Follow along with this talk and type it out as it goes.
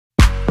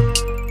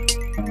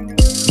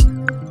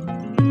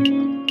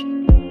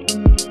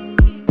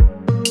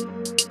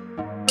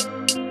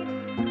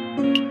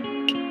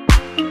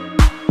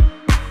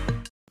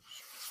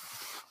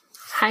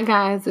Hi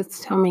guys, it's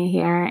Tommy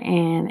here,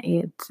 and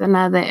it's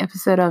another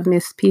episode of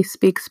Miss P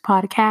Speaks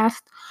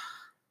podcast.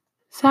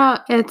 So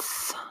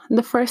it's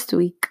the first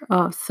week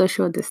of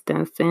social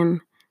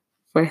distancing,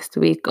 first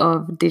week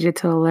of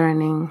digital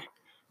learning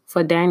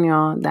for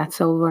Daniel.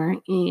 That's over,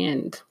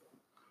 and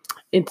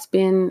it's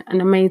been an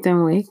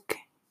amazing week.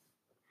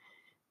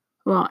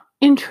 Well,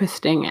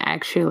 interesting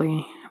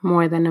actually,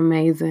 more than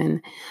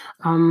amazing.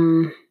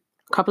 A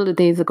couple of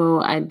days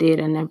ago, I did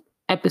an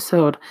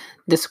episode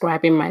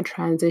describing my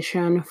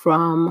transition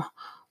from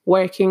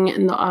working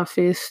in the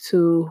office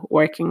to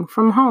working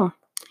from home.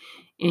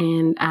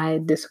 And I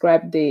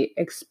described the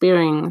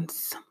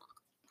experience,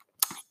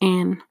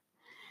 and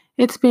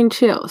it's been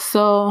chill.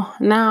 So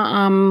now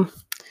I'm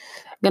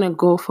going to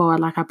go forward,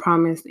 like I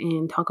promised,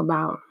 and talk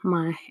about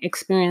my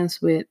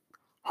experience with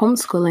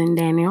homeschooling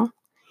Daniel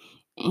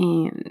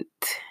and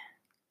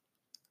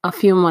a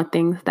few more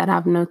things that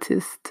I've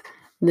noticed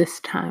this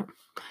time.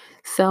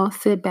 So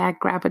sit back,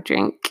 grab a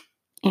drink,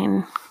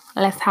 and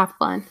let's have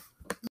fun.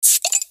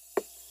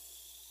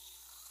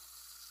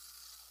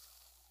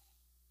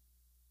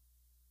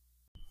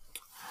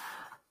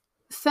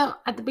 So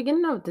at the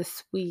beginning of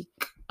this week,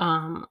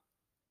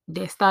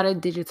 they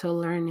started digital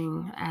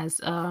learning as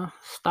a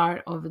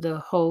start of the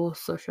whole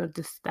social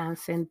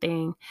distancing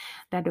thing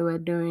that they were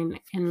doing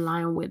in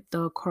line with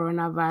the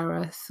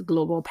coronavirus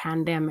global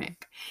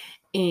pandemic.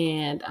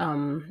 And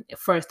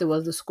first it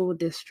was the school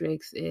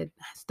districts. It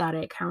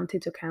started county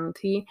to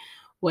county,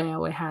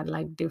 where we had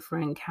like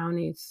different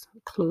counties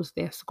close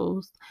their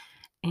schools.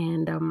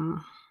 And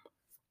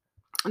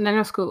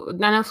Daniel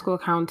School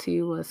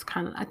County was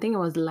I think it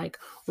was like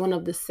one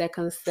of the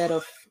second set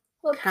of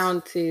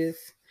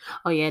counties.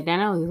 Oh yeah,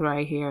 Daniel is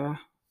right here.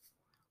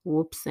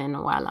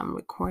 Whoopsing while I'm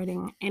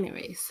recording.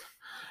 Anyways,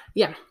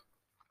 yeah.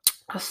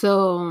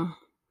 So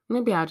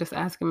maybe I'll just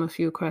ask him a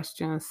few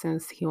questions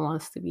since he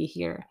wants to be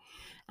here,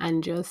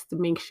 and just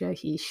make sure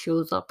he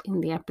shows up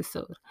in the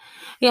episode.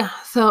 Yeah.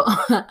 So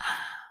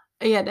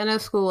yeah, Daniel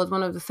School was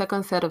one of the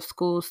second set of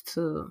schools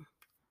to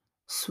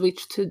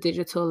switch to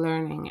digital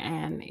learning,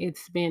 and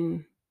it's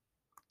been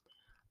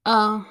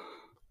uh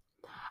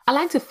I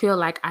like to feel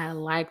like I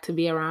like to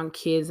be around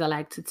kids. I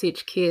like to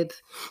teach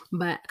kids,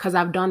 but because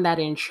I've done that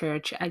in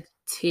church, I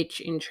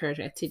teach in church.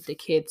 I teach the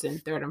kids in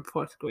third and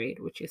fourth grade,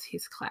 which is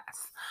his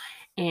class.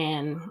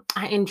 And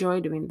I enjoy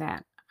doing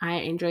that. I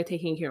enjoy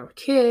taking care of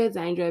kids.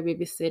 I enjoy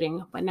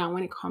babysitting. But now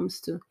when it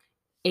comes to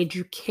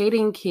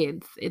educating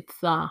kids,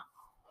 it's a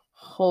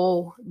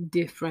whole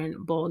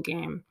different ball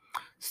game.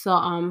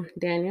 So,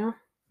 Daniel,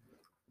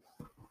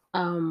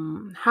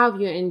 how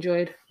have you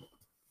enjoyed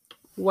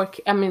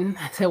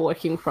I said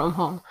working from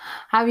home.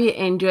 Have you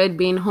enjoyed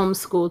being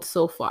homeschooled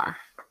so far?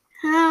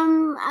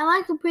 I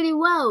like it pretty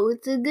well.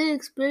 It's a good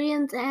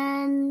experience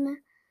and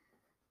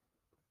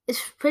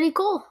it's pretty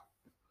cool.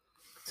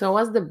 So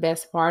what's the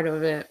best part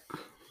of it?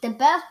 The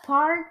best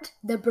part,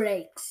 the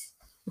breaks.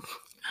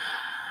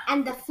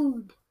 And the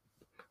food.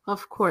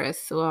 Of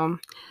course. Well,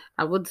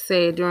 I would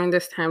say during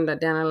this time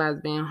that Daniel has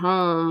been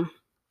home,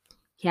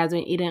 he has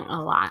been eating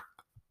a lot.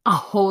 A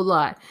whole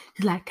lot.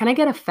 He's like, can I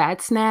get a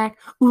fat snack?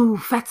 Ooh,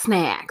 fat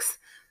snacks.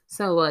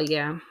 So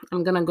yeah,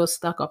 I'm gonna go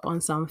stock up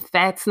on some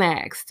fat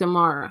snacks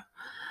tomorrow.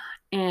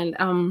 And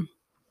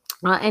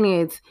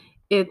anyways,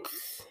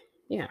 it's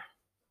yeah.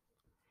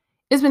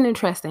 It's been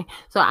interesting.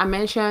 So I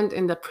mentioned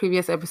in the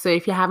previous episode,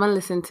 if you haven't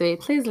listened to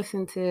it, please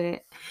listen to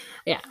it.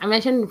 Yeah, I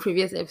mentioned in the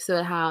previous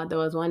episode how there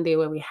was one day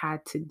where we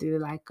had to do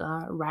like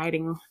a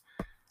writing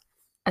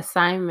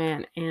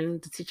assignment,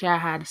 and the teacher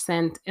had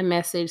sent a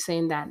message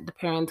saying that the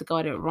parents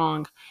got it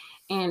wrong.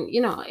 And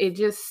it's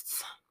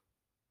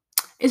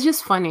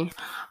just funny.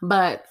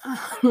 But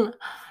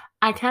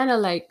I kind of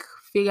like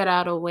figured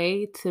out a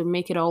way to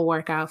make it all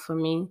work out for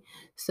me.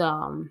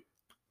 So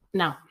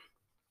now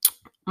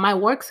my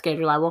work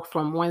schedule, I work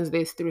from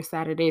Wednesdays through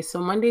Saturdays.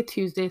 So Monday,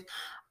 Tuesdays,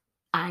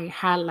 I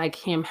had like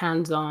him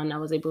hands on. I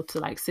was able to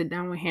like sit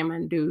down with him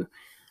and do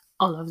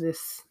all of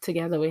this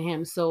together with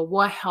him. So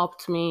what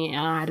helped me,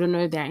 I don't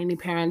know if there are any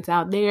parents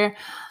out there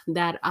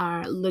that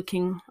are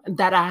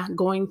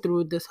going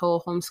through this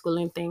whole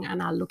homeschooling thing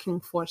and are looking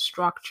for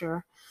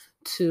structure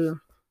to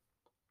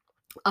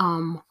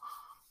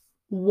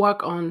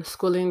work on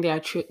schooling their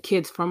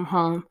kids from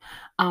home.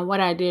 What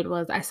I did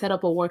was I set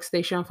up a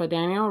workstation for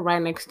Daniel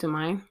right next to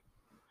mine.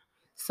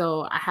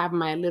 So I have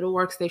my little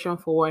workstation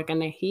for work,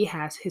 and then he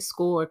has his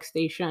school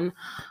workstation.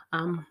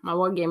 My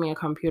work gave me a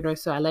computer,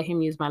 so I let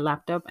him use my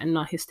laptop and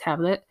not his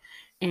tablet.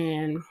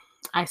 And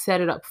I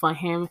set it up for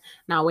him.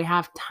 Now we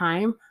have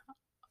time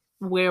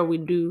where we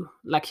do,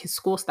 like, his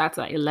school starts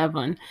at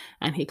 11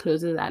 and he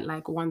closes at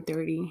like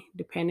 1:30,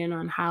 depending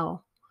on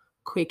how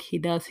quick he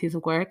does his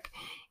work.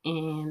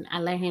 And I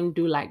let him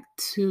do like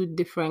 2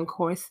 different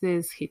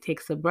courses. He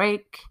takes a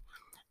break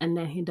and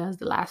then he does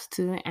the last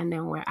 2, and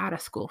then we're out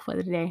of school for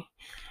the day.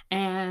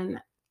 And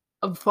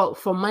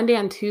for Monday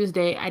and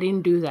Tuesday, I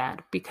didn't do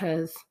that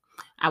because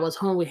I was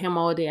home with him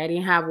all day. I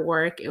didn't have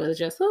work. It was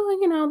just,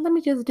 let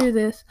me just do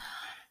this.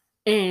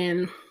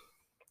 And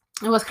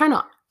it was kind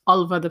of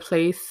all over the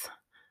place.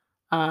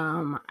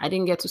 I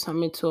didn't get to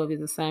submit 2 of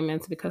his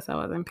assignments because I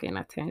wasn't paying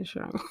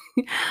attention.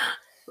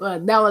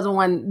 But that was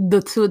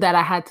the 2 that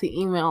I had to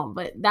email.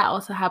 But that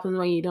also happens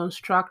when you don't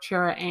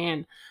structure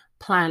and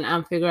plan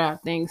and figure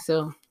out things.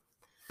 So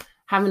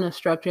having a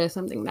structure is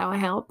something that will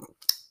help.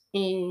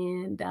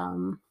 And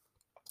on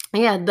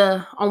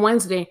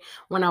Wednesday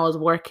when I was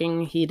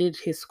working, he did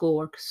his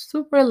schoolwork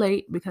super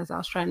late because I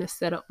was trying to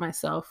set up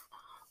myself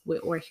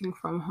with working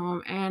from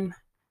home. And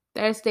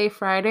Thursday,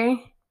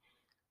 Friday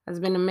has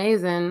been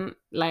amazing.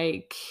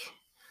 Like,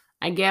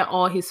 I get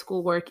all his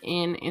schoolwork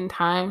in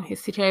time.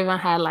 His teacher even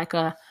had like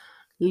a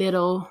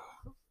little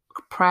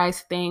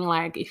prize thing,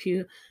 like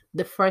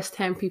the first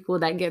 10 people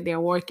that get their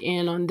work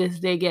in on this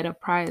day get a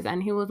prize,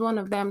 and he was one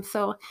of them.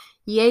 So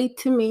yay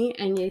to me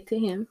and yay to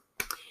him.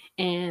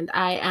 And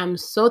I am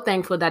so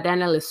thankful that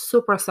Daniel is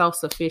super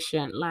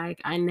self-sufficient.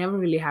 Like, I never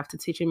really have to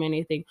teach him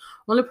anything.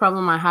 Only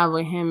problem I have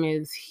with him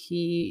is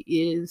he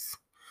is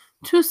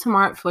too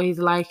smart for his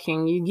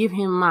liking. You give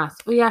him math.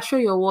 Oh yeah, show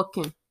you're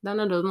working.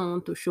 Daniel does not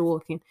want to show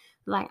working.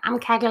 Like, I'm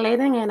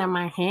calculating it in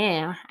my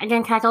head. I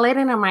can calculate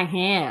it in my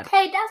head.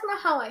 Hey, that's not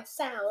how I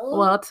sound.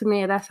 Well, to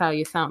me, that's how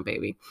you sound,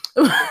 baby.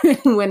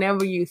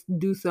 Whenever you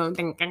do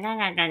something,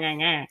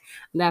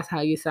 that's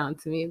how you sound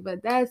to me.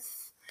 But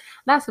that's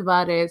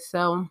about it.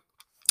 So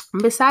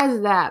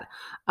besides that,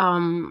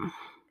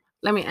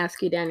 let me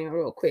ask you, Daniel,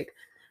 real quick.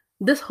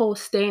 This whole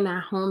staying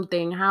at home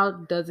thing, how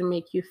does it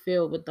make you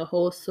feel with the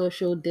whole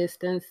social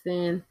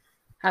distancing?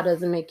 How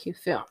does it make you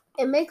feel?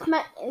 It makes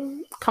my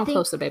Come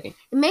closer, baby.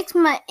 It makes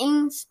my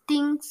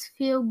instincts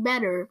feel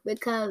better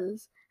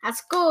because at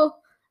school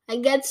I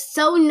get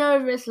so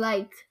nervous.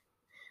 Like,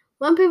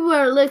 when people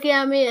are looking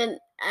at me and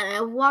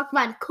I walk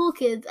by the cool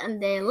kids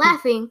and they're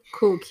laughing.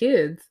 Cool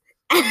kids.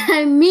 I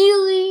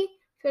immediately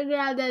figure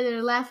out that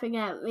they're laughing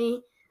at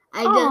me.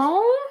 I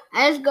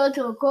just go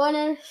to a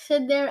corner,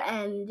 sit there,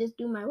 and just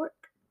do my work.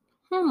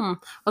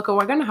 Okay,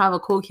 we're gonna have a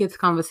cool kids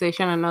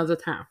conversation another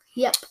time.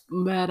 Yep.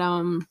 But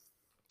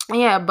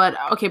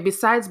okay,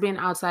 besides being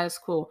outside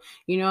school,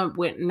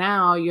 with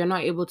now you're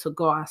not able to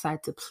go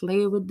outside to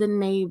play with the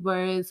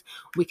neighbors.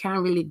 We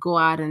can't really go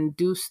out and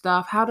do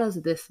stuff. How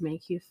does this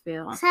make you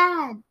feel?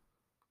 Sad.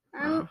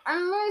 I'm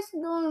always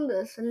doing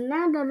this, and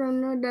now that I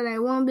know that I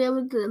won't be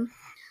able to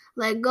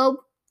like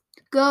go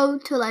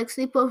to like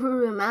sleep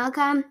over with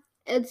Malcolm,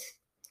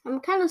 I'm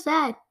kind of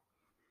sad.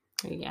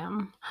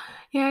 Yeah,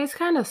 it's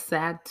kind of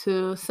sad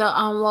too. So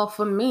well,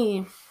 for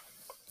me,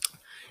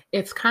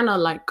 it's kind of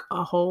like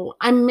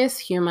I miss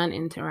human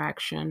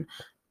interaction.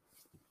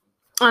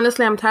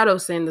 Honestly, I'm tired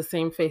of seeing the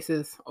same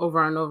faces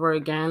over and over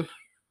again.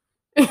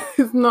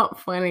 It's not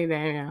funny,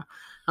 Daniel.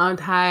 I'm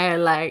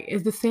tired. Like,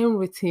 it's the same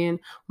routine.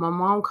 My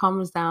mom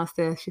comes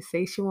downstairs. She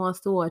says she wants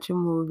to watch a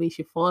movie.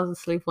 She falls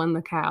asleep on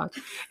the couch.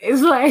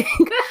 It's like,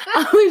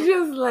 I was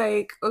just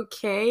like,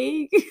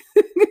 okay,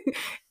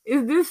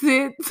 is this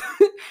it?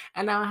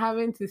 And I'm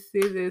having to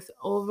see this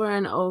over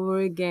and over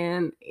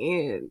again.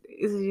 And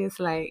it's just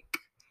like,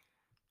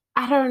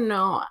 I don't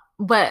know.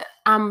 But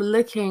I'm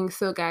looking.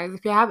 So, guys,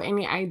 if you have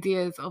any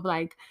ideas of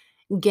like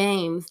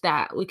games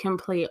that we can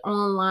play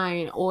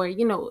online, or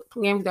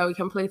games that we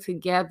can play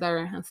together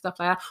and stuff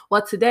like that.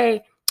 Well,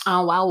 today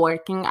while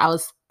working, I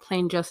was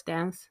playing Just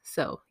Dance.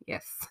 So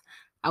yes,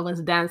 I was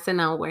dancing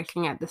and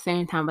working at the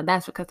same time, but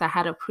that's because I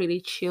had a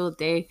pretty chill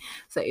day,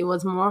 so it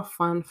was more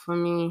fun for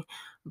me.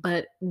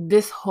 But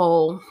this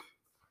whole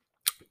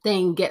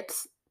thing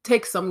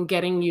takes some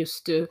getting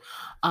used to.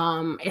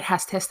 It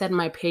has tested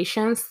my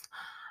patience.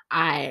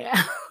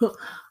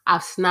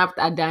 I've snapped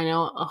at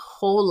Daniel a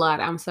whole lot.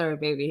 I'm sorry,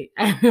 baby.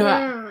 And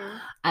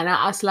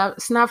I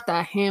snapped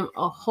at him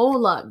a whole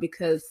lot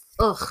because,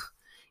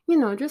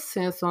 just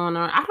saying someone.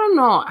 I don't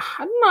know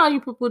how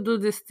you people do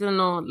this to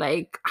know.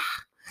 Like,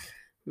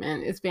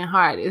 man, it's been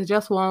hard. It's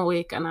just 1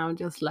 week, and I'm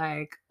just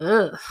like,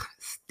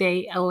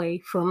 stay away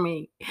from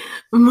me.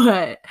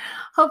 But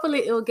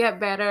hopefully it'll get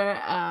better.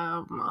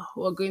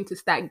 We're going to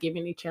start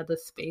giving each other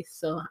space.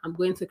 So I'm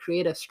going to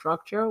create a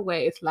structure where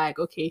it's like,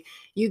 okay,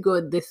 you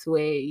go this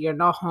way, you're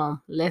not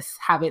home. Let's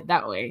have it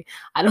that way.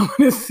 I don't want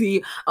to see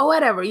you, or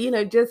whatever,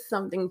 just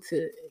something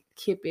to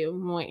keep it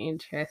more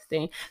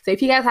interesting. So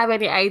if you guys have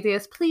any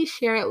ideas, please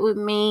share it with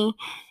me.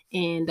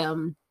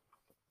 And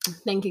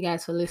thank you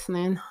guys for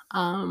listening.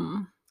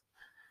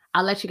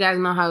 I'll let you guys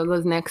know how it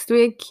goes next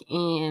week.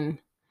 And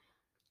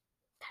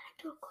can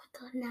I do a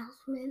quick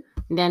announcement?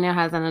 Daniel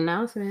has an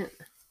announcement.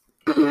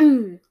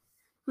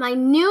 My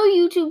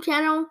new YouTube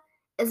channel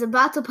is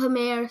about to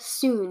premiere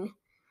soon,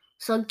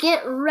 so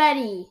get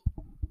ready.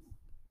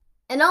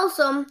 And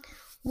also,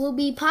 we'll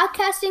be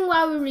podcasting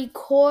while we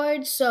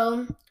record,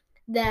 so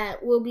that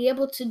we'll be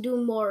able to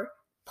do more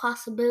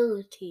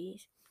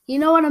possibilities. You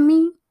know what I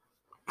mean?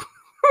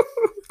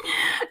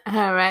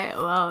 All right.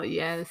 Well,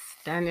 yes,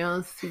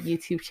 Daniel's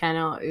YouTube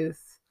channel is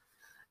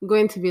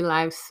going to be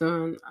live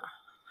soon.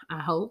 I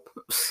hope.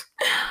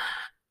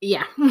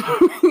 Yeah.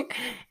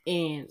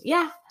 And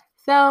yeah,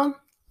 so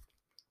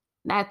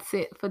that's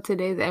it for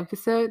today's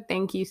episode.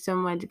 Thank you so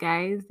much,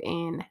 guys.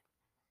 And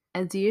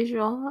as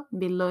usual,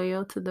 be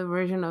loyal to the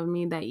version of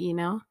me that you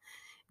know.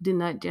 Do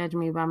not judge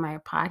me by my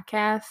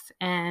podcast.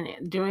 And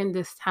during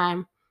this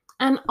time,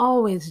 and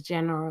always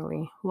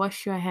generally,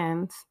 wash your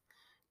hands.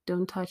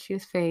 Don't touch your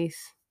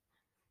face.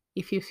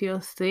 If you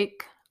feel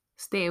sick,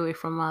 stay away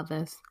from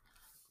others.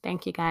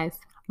 Thank you, guys.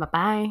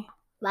 Bye-bye.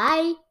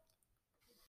 Bye.